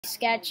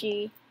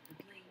sketchy.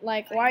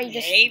 Like, why are you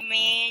just? Hey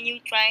man, you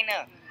trying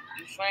to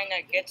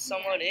get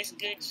some of this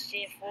good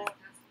shit for?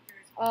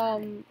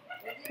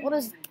 What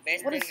is?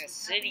 Best What in is? the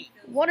city.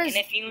 What is?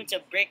 And if you into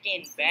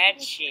breaking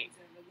bad shit,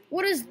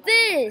 What is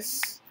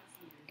this?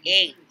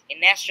 hey,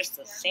 and that's just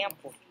a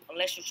sample.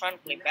 Unless you're trying to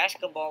play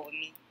basketball with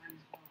me.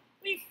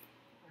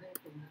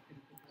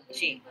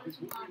 See,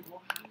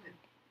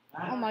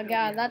 Oh my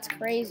god, that's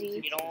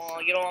crazy. you don't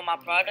want my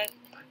product?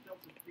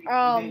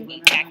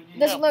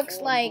 This looks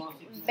like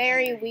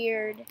very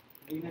weird.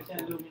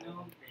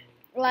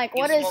 Like,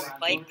 what is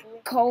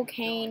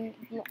cocaine?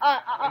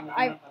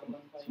 I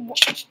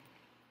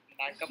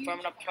confirm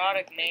the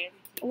product, man.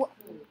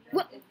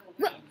 What?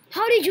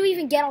 How did you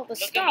even get all the Look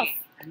stuff?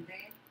 at me.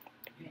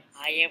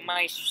 I have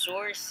my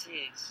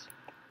sources.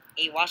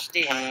 Hey, watch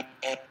this.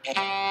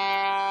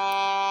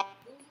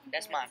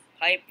 That's my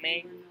pipe,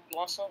 man. You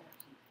want some?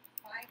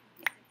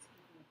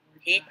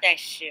 Hit that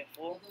shit,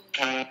 fool.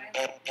 Okay,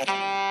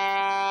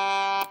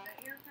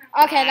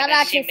 that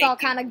actually felt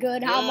kind of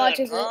good. How much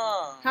is it?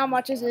 How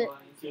much is it?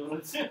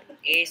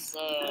 It's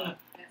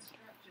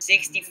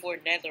 64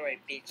 netherite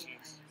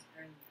bitches.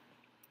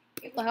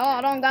 What the hell?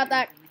 I don't got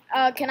that.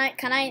 Can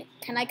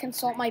I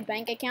consult my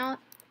bank account?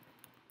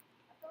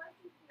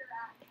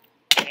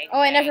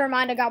 Oh, wait, never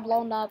mind. I got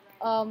blown up.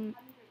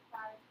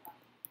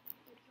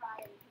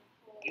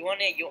 You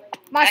want it?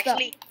 My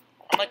Actually, stuff.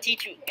 I'm gonna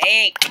teach you.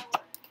 Hey.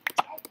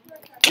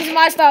 This is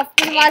my stuff.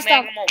 This is my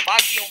stuff. I'm gonna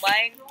bug you,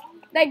 man.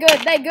 They good.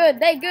 They good.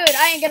 They good.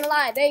 I ain't gonna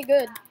lie. They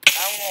good.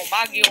 I'm gonna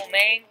bug you,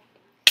 man.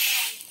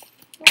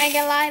 I ain't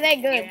gonna lie. They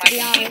good. To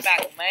be honest.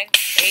 Back, man.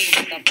 Hey,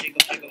 stop,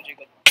 Jacob. What do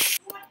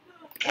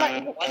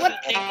you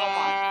think of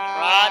my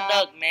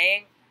product,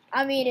 man?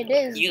 I mean, it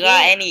is. You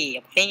got any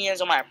opinions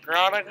on my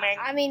product, man?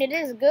 I mean, it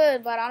is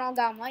good, but I don't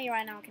got money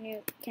right now.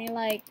 Can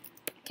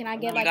I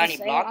get like got a any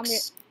sale?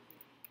 blocks?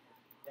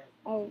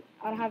 Oh,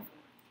 I don't have.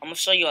 I'm gonna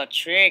show you a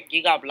trick.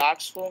 You got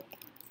blocks, fool?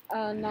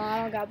 No,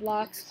 I don't got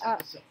blocks.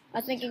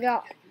 I think I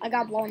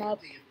got blown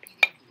up.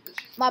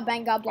 My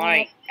bank got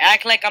blown up.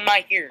 Act like I'm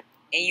not here,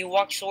 and you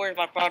walk towards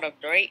my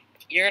product, right?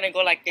 You're gonna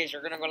go like this.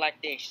 You're gonna go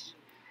like this.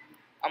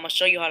 I'm gonna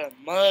show you how to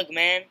mug,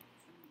 man.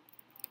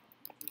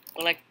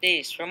 Go like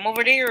this. From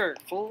over there,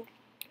 fool.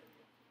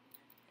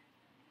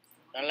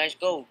 Now let's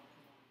go.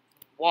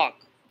 Walk.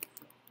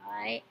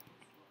 Alright.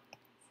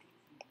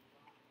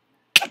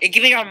 Hey,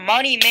 give me your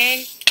money,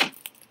 man.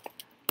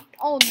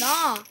 Oh,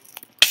 nah.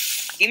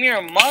 Give me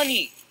your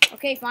money.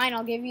 Okay, fine.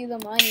 I'll give you the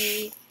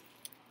money.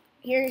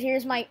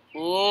 Here's my.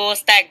 Ooh,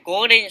 it's that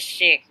golden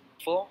shit,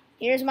 fool.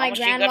 Here's my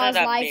grandma's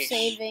life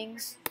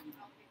savings.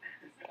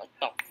 What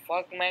the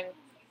fuck, man?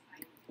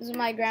 This is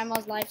my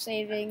grandma's life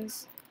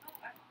savings.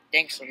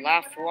 Thanks a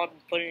lot, fool. I'll be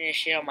putting this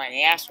shit on my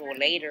asshole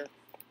later.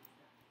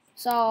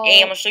 So.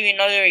 Hey, I'm gonna show you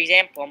another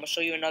example.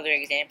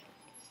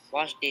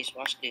 Watch this.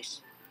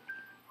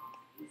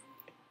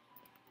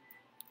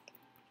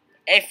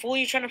 Hey, fool,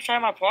 you trying to try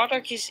my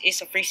product?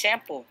 It's a free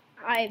sample.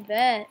 I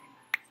bet.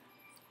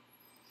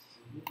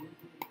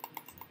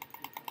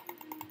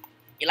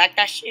 You like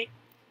that shit?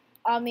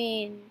 I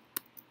mean,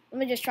 let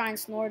me just try and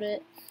snort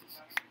it.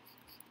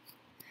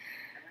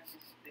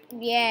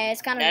 Yeah,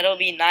 it's kind of. That'll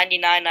be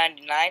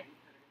 $99.99.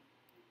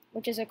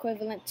 Which is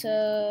equivalent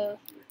to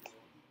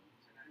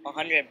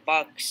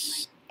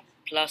 $100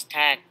 plus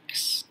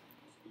tax.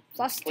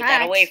 Plus tax. Put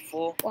that away,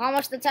 fool. Well, how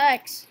much the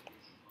tax?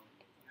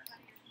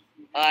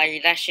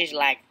 That shit's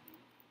like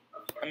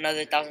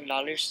another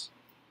 $1,000.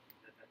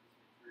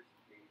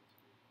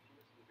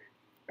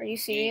 Are you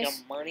serious?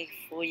 You got money,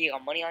 fool? You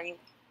got money on you?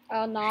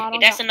 Oh no, I don't. Hey,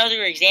 that's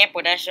another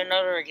example.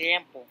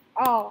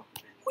 Oh.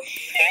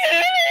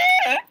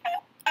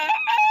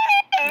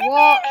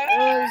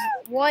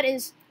 What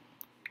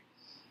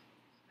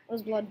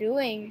was Blood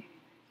doing?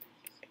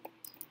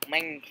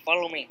 Man,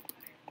 follow me.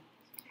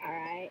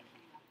 Alright.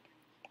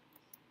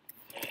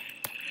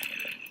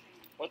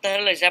 What the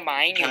hell is that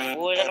behind you,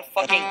 fool? Is that a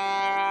fucking...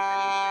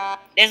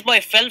 This boy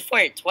fell for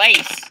it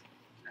twice.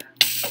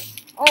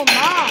 Oh,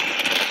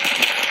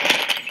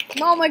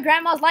 no. No, my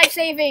grandma's life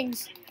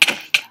savings.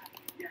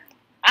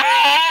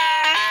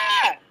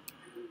 Ah!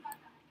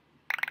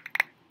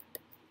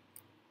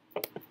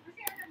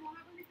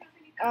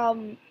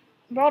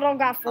 Bro don't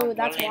got food.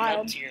 That's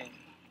wild.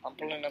 I'm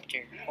pulling up to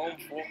your home,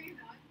 fool.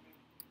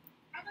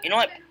 You know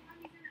what?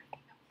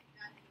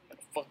 What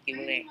the fuck you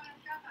in?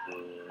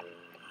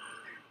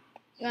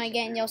 You ain't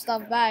getting your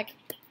stuff back.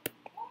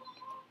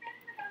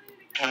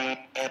 I'm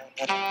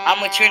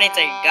gonna turn into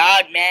a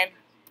god, man.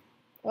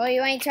 Well,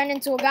 you ain't turned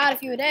into a god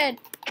if you did.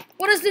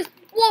 What is this?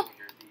 What?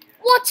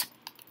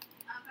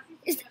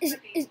 Is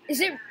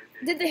it?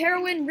 Did the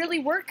heroin really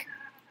work?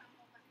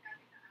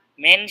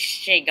 Man, this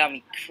shit got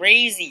me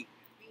crazy.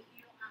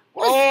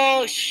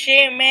 Oh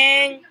shit,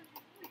 man.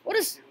 What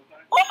is?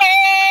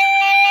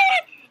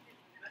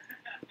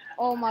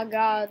 Oh my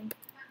god.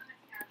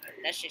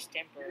 That's just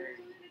temporary.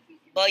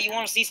 But you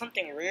want to see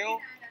something real?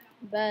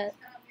 Bet.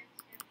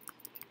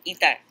 Eat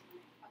that.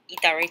 Eat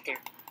that right there.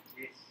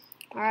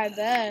 Alright,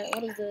 bet.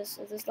 What is this?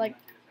 Is this like...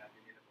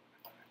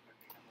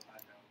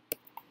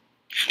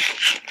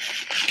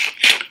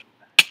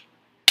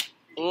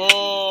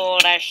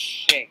 That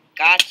shit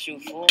got you,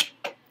 fool.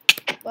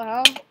 The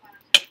hell?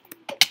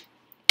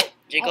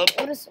 Jacob.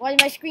 Oh, why is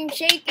my screen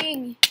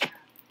shaking?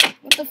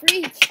 What the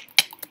freak?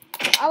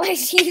 All I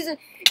see is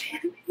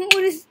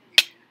what is?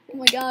 Oh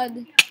my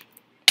god.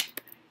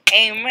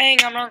 Hey man,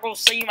 I'm not gonna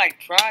sell you my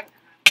product.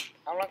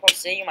 I'm not gonna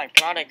sell you my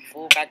product,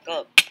 fool. Back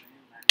up.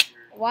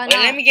 Why Wait,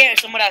 not? let me get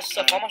some of that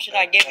stuff. How much should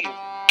I give you?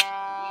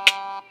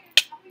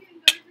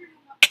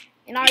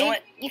 You know, You know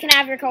what? you can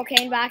have your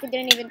cocaine back. It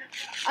didn't even.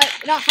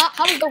 No,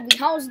 how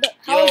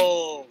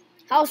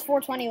was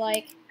 420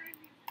 like?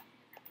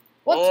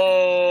 What?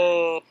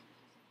 Oh,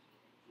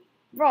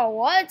 Bro,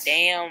 what?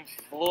 damn,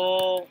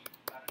 fool.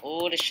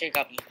 Oh, this shit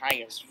got me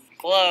high as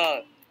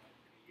fuck.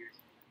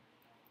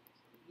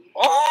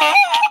 Oh!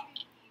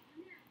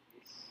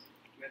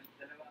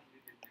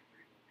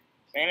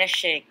 Man, that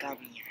shit got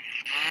me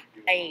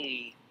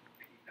high.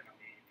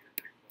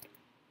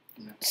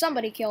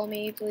 Somebody kill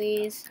me,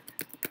 please.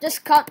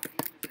 Just come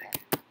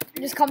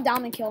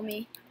down and kill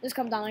me. Just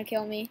come down and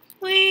kill me.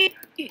 Wait.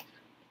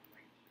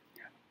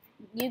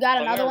 You got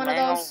Come another here, one of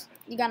man. those?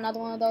 You got another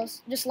one of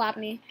those? Just slap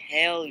me.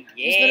 Hell yeah.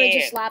 Just literally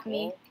just slap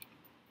me.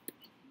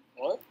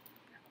 What?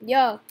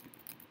 Yo.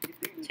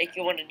 Take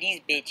you one of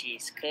these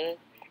bitches, cuz.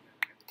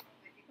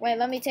 Wait,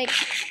 let me take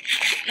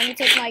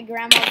my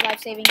grandma's life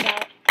savings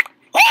out.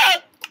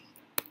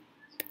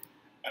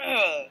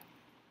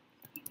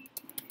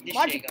 This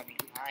Why'd shit you- got me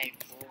high,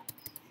 fool.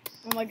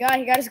 Oh my god,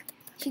 he got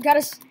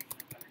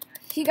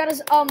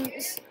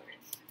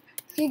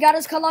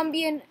his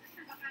Colombian.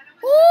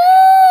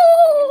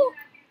 Woo!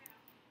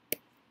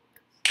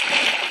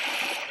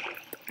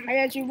 I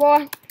got you,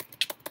 boy.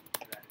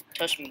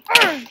 Touch me.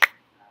 That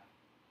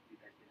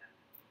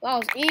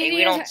was easy. Hey,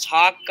 we don't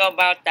talk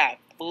about that,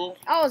 fool.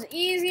 That was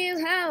easy as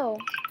hell.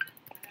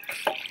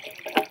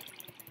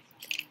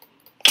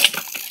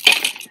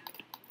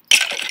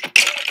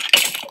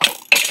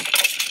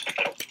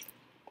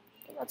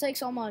 It'll take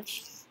so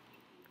much.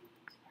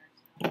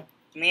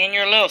 Man,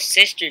 your little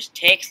sister's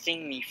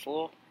texting me,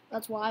 fool.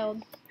 That's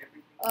wild.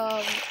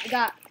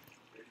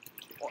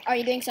 Are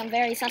you doing some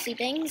very sussy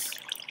things?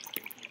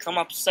 Come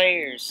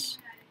upstairs.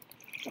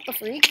 What the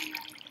freak?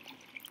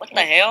 What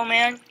the hell,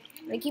 man?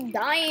 They keep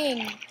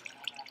dying.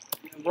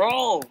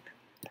 Bro.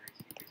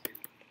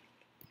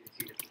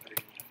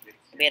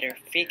 Better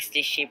fix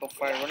this shit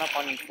before I run up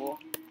on you, fool.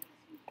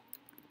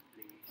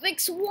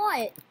 Fix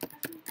what?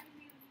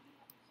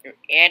 Your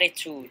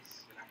attitude.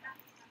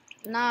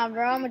 Nah,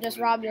 bro, I'ma just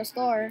rob your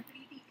store.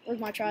 Where's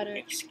my trident?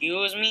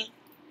 Excuse me?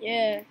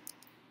 Yeah.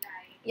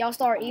 Y'all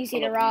store easy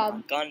to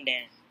rob. Gun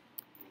down.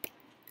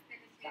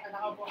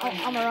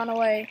 I'ma run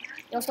away.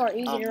 Y'all store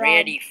easy I'm to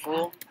ready, rob.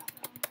 fool.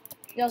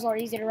 Y'all store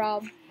easy to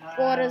rob.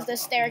 What is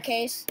this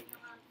staircase?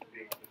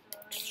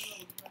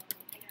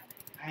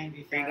 Where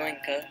you going,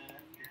 cuz?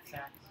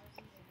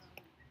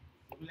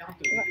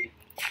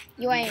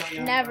 You ain't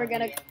never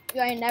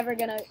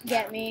gonna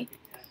get me.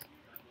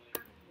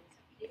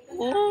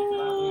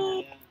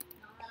 Ooh.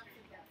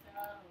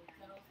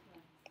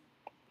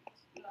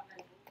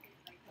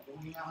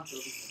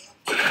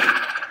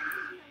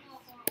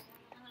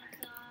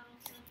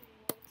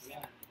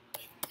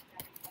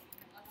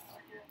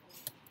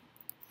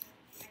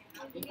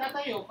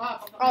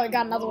 Oh, I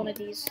got another one of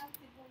these.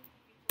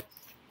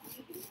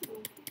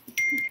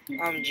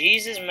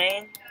 Jesus,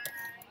 man.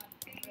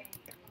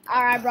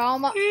 Alright, bro.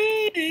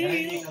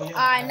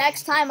 Alright,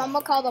 next time I'm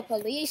gonna call the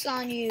police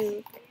on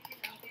you.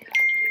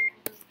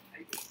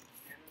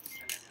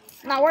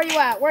 Now, where you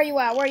at? Where you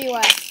at? Where you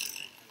at?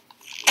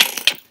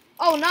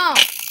 Oh, no.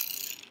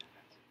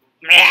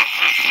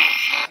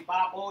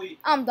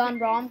 I'm done,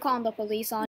 bro. I'm calling the police on you.